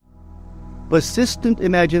Persistent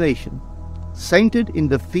imagination, centered in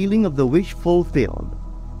the feeling of the wish fulfilled,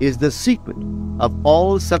 is the secret of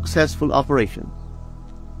all successful operations.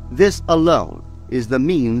 This alone is the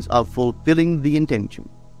means of fulfilling the intention.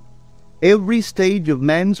 Every stage of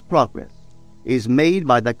man's progress is made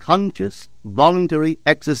by the conscious, voluntary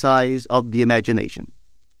exercise of the imagination.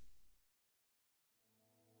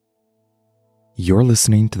 You're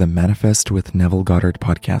listening to the Manifest with Neville Goddard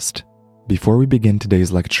podcast. Before we begin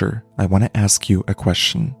today's lecture, I want to ask you a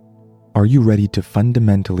question. Are you ready to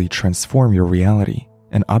fundamentally transform your reality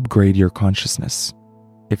and upgrade your consciousness?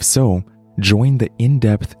 If so, join the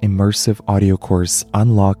in-depth immersive audio course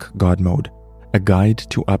Unlock God Mode, a guide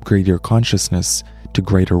to upgrade your consciousness to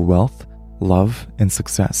greater wealth, love, and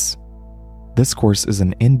success. This course is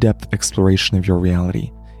an in-depth exploration of your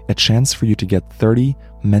reality, a chance for you to get 30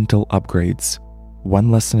 mental upgrades,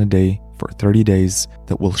 one lesson a day for 30 days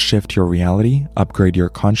that will shift your reality, upgrade your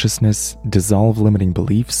consciousness, dissolve limiting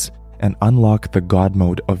beliefs, and unlock the God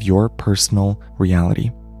mode of your personal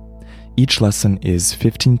reality. Each lesson is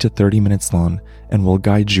 15 to 30 minutes long and will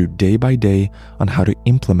guide you day by day on how to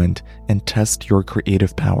implement and test your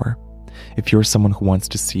creative power. If you're someone who wants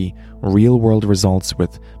to see real-world results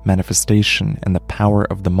with manifestation and the power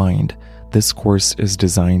of the mind, this course is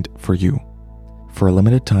designed for you. For a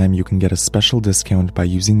limited time, you can get a special discount by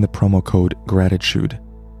using the promo code GRATITUDE.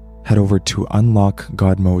 Head over to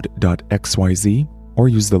unlockgodmode.xyz or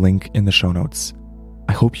use the link in the show notes.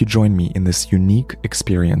 I hope you join me in this unique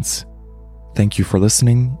experience. Thank you for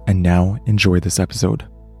listening, and now enjoy this episode.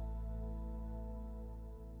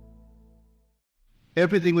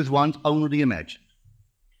 Everything was once only imagined.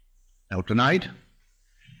 Now tonight,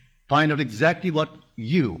 find out exactly what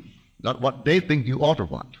you, not what they think you ought to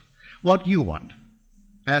want, what you want.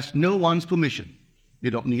 Ask no one's permission.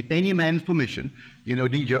 You don't need any man's permission. You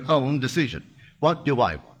don't need your own decision. What do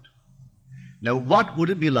I want? Now, what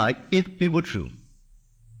would it be like if it were true?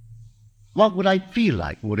 What would I feel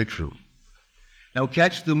like were it true? Now,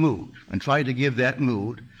 catch the mood and try to give that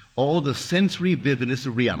mood all the sensory vividness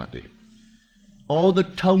of reality, all the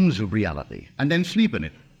tones of reality, and then sleep in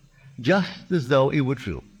it, just as though it were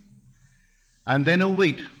true. And then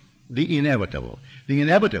await the inevitable. The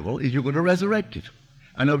inevitable is you're going to resurrect it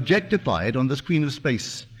and objectify it on the screen of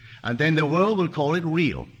space, and then the world will call it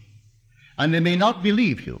real. And they may not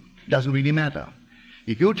believe you. Doesn't really matter.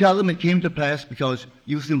 If you tell them it came to pass because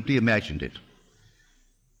you simply imagined it.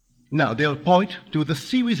 Now, they'll point to the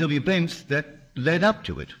series of events that led up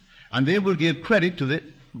to it, and they will give credit to the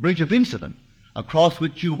bridge of incident across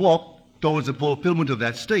which you walked towards the fulfillment of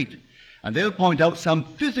that state, and they'll point out some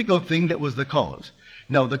physical thing that was the cause.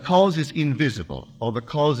 Now, the cause is invisible, or the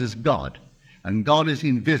cause is God, and God is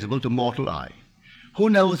invisible to mortal eye.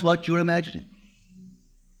 Who knows what you're imagining?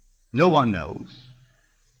 No one knows.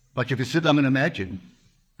 But if you sit down and imagine,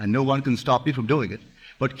 and no one can stop you from doing it,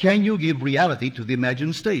 but can you give reality to the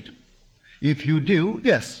imagined state? If you do,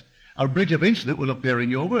 yes, a bridge of incident will appear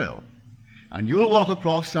in your world, and you'll walk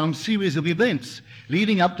across some series of events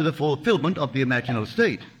leading up to the fulfillment of the imaginal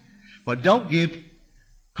state. But don't give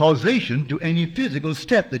causation to any physical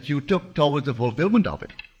step that you took towards the fulfillment of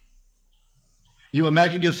it. You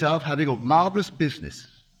imagine yourself having a marvelous business,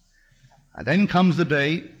 and then comes the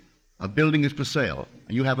day a building is for sale,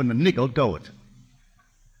 and you haven't a nickel to it.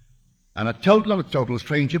 And not a total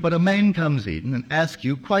stranger, but a man comes in and asks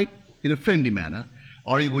you quite in a friendly manner,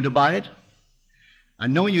 are you going to buy it?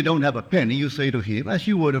 And knowing you don't have a penny, you say to him, as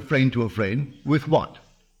you would a friend to a friend, with what?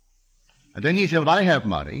 And then he says, well, I have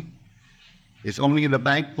money. It's only in the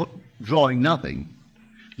bank drawing nothing.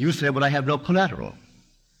 You say, well, I have no collateral.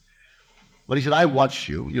 Well, he said, I watch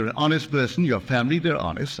you. You're an honest person. Your family, they're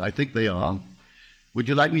honest. I think they are. Would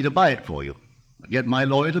you like me to buy it for you? Get my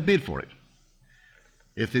lawyer to bid for it.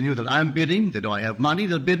 If they knew that I'm bidding, they know I have money,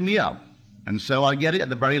 they'll bid me out. And so I get it at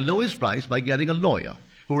the very lowest price by getting a lawyer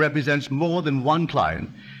who represents more than one client,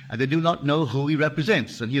 and they do not know who he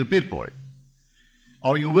represents, and he'll bid for it.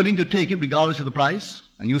 Are you willing to take it regardless of the price?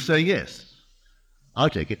 And you say, yes, I'll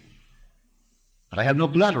take it. But I have no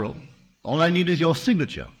collateral. All I need is your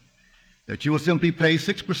signature, that you will simply pay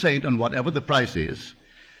 6% on whatever the price is,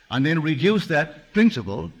 and then reduce that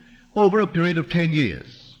principal over a period of 10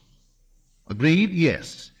 years. Agreed?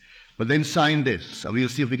 Yes. But then sign this, and we'll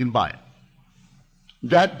see if we can buy it.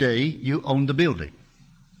 That day, you owned the building.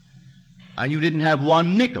 And you didn't have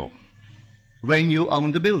one nickel when you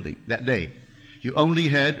owned the building that day. You only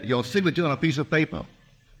had your signature on a piece of paper.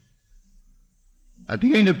 At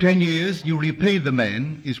the end of 10 years, you repaid the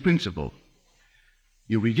man his principal.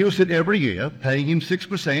 You reduce it every year, paying him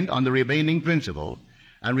 6% on the remaining principal,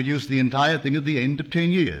 and reduce the entire thing at the end of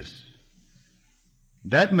 10 years.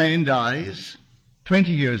 That man dies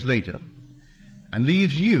 20 years later and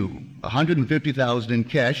leaves you $150,000 in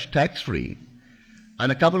cash, tax-free,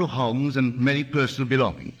 and a couple of homes and many personal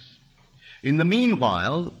belongings. In the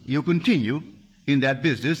meanwhile, you continue in that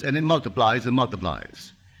business, and it multiplies and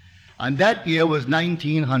multiplies. And that year was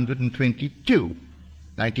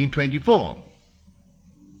 1924.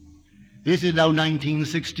 This is now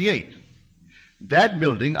 1968. That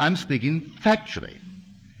building, I'm speaking factually,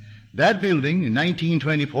 that building in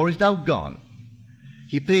 1924 is now gone.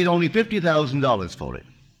 He paid only $50,000 for it.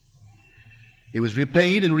 It was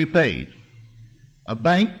repaid and repaid. A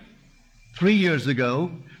bank 3 years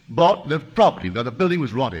ago bought the property, because the building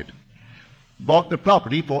was rotted, bought the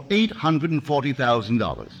property for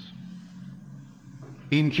 $840,000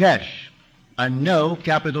 in cash and no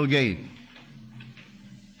capital gain,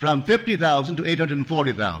 from $50,000 to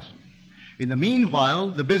 $840,000. In the meanwhile,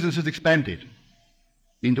 the business has expanded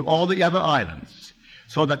into all the other islands,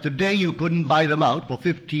 so that today you couldn't buy them out for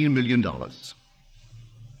 $15 million.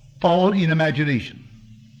 All in imagination.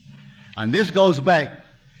 And this goes back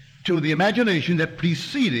to the imagination that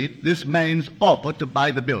preceded this man's offer to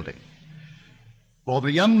buy the building. For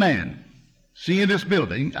the young man seeing this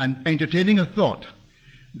building and entertaining a thought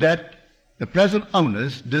that the present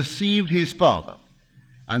owners deceived his father,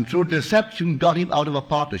 and through deception got him out of a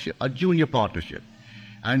partnership, a junior partnership.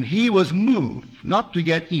 And he was moved not to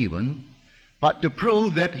get even, but to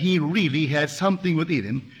prove that he really had something within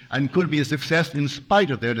him and could be a success in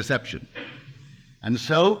spite of their deception. And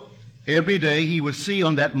so every day he would see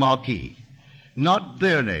on that marquee not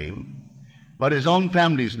their name, but his own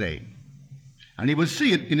family's name. And he would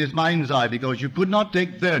see it in his mind's eye, because you could not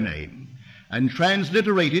take their name and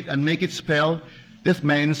transliterate it and make it spell this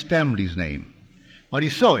man's family's name. But he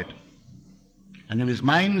saw it. And in his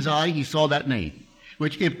mind's eye, he saw that name,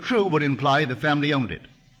 which, if true, would imply the family owned it.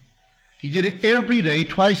 He did it every day,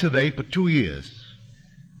 twice a day, for 2 years.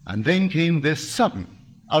 And then came this sudden,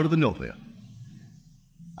 out of the nowhere.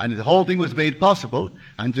 And the whole thing was made possible,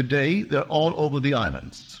 and today they're all over the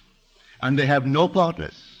islands. And they have no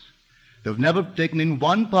partners. They've never taken in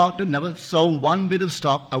one partner, never sold one bit of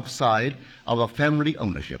stock outside of a family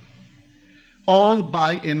ownership. All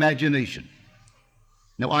by imagination.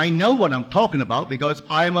 Now, I know what I'm talking about because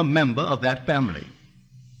I'm a member of that family.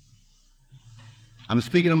 I'm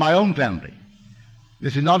speaking of my own family.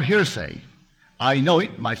 This is not hearsay. I know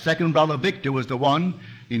it. My second brother, Victor, was the one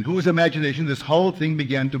in whose imagination this whole thing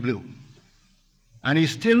began to bloom. And he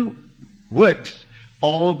still works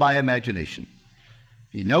all by imagination.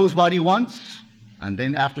 He knows what he wants, and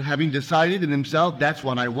then after having decided in himself, that's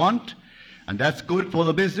what I want, and that's good for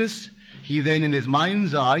the business, he then in his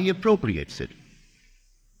mind's eye appropriates it.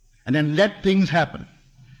 And then let things happen,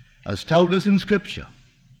 as told us in Scripture.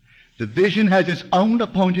 The vision has its own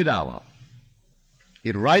appointed hour.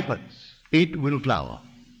 It ripens, it will flower.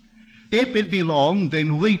 If it be long,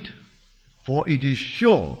 then wait, for it is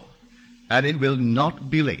sure, and it will not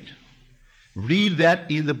be late. Read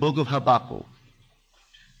that in the book of Habakkuk.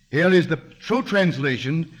 Here is the true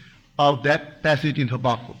translation of that passage in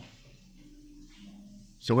Habakkuk.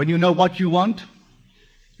 So when you know what you want,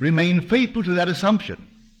 remain faithful to that assumption.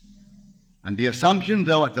 And the assumption,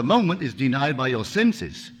 though at the moment, is denied by your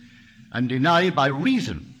senses and denied by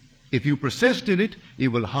reason, if you persist in it, it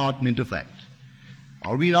will harden into fact.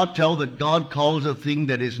 Are we not told that God calls a thing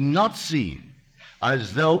that is not seen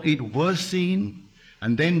as though it was seen,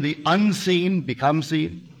 and then the unseen becomes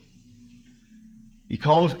seen? He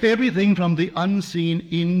calls everything from the unseen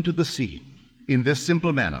into the seen in this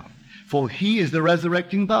simple manner, for he is the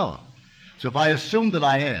resurrecting power. So if I assume that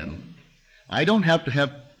I am, I don't have to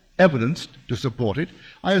have evidence to support it.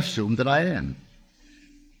 I assume that I am.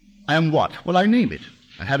 I am what? Well, I name it.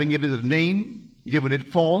 And having given it a name, given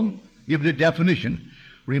it form, given it definition,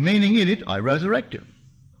 remaining in it, I resurrect it.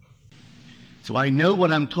 So I know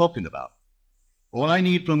what I'm talking about. All I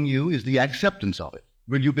need from you is the acceptance of it.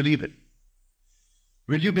 Will you believe it?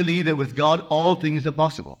 Will you believe that with God all things are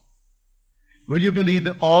possible? Will you believe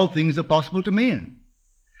that all things are possible to men?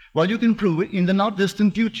 Well, you can prove it in the not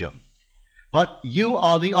distant future. But you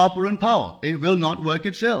are the operant power. It will not work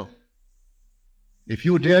itself. If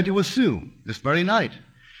you dare to assume this very night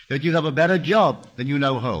that you have a better job than you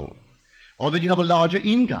now hold, or that you have a larger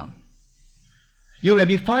income, you may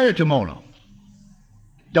be fired tomorrow.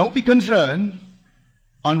 Don't be concerned.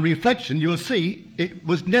 On reflection, you'll see it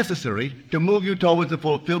was necessary to move you towards the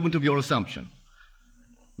fulfillment of your assumption.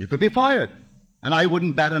 You could be fired. And I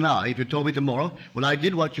wouldn't bat an eye if you told me tomorrow, well, I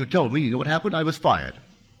did what you told me. You know what happened? I was fired.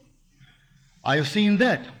 I have seen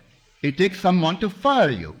that. It takes someone to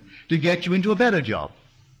fire you, to get you into a better job.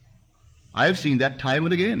 I have seen that time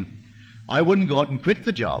and again. I wouldn't go out and quit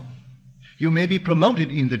the job. You may be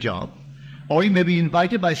promoted in the job, or you may be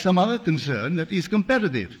invited by some other concern that is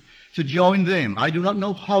competitive to join them. I do not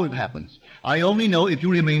know how it happens. I only know if you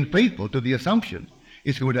remain faithful to the assumption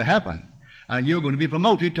it's going to happen, and you're going to be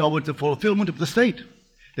promoted towards the fulfillment of the state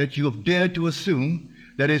that you have dared to assume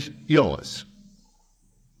that is yours.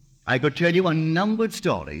 I could tell you unnumbered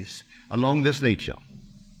stories along this nature.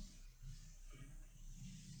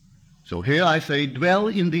 So here I say, dwell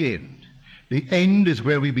in the end. The end is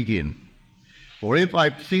where we begin. For if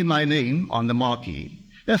I've seen my name on the marquee,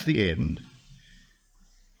 that's the end.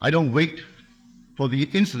 I don't wait for the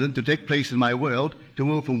incident to take place in my world to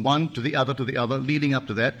move from one to the other, leading up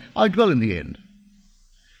to that. I dwell in the end.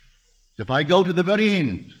 If I go to the very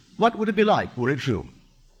end, what would it be like were it true?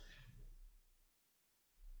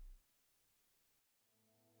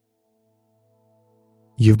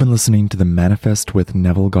 You've been listening to the Manifest with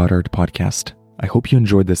Neville Goddard podcast. I hope you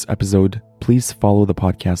enjoyed this episode. Please follow the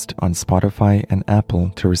podcast on Spotify and Apple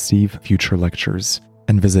to receive future lectures.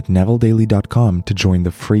 And visit NevilleDaily.com to join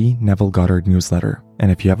the free Neville Goddard newsletter.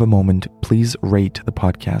 And if you have a moment, please rate the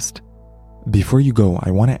podcast. Before you go, I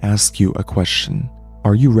want to ask you a question.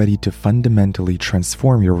 Are you ready to fundamentally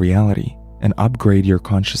transform your reality and upgrade your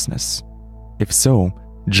consciousness? If so,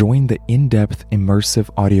 join the in-depth immersive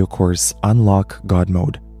audio course Unlock God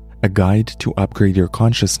Mode, a guide to upgrade your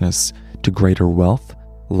consciousness to greater wealth,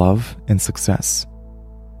 love, and success.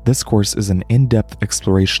 This course is an in-depth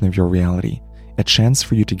exploration of your reality, a chance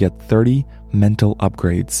for you to get 30 mental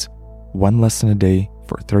upgrades, one lesson a day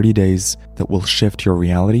for 30 days that will shift your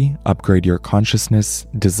reality, upgrade your consciousness,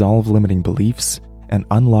 dissolve limiting beliefs, and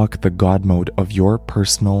unlock the God mode of your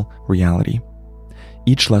personal reality.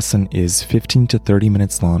 Each lesson is 15 to 30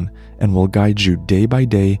 minutes long and will guide you day by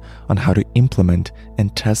day on how to implement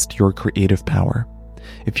and test your creative power.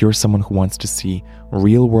 If you're someone who wants to see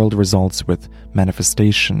real-world results with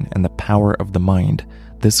manifestation and the power of the mind,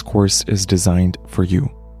 this course is designed for you.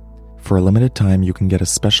 For a limited time, you can get a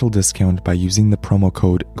special discount by using the promo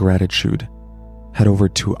code GRATITUDE. Head over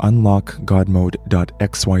to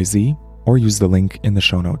unlockgodmode.xyz or use the link in the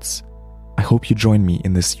show notes. I hope you join me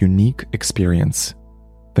in this unique experience.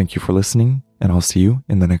 Thank you for listening, and I'll see you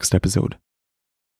in the next episode.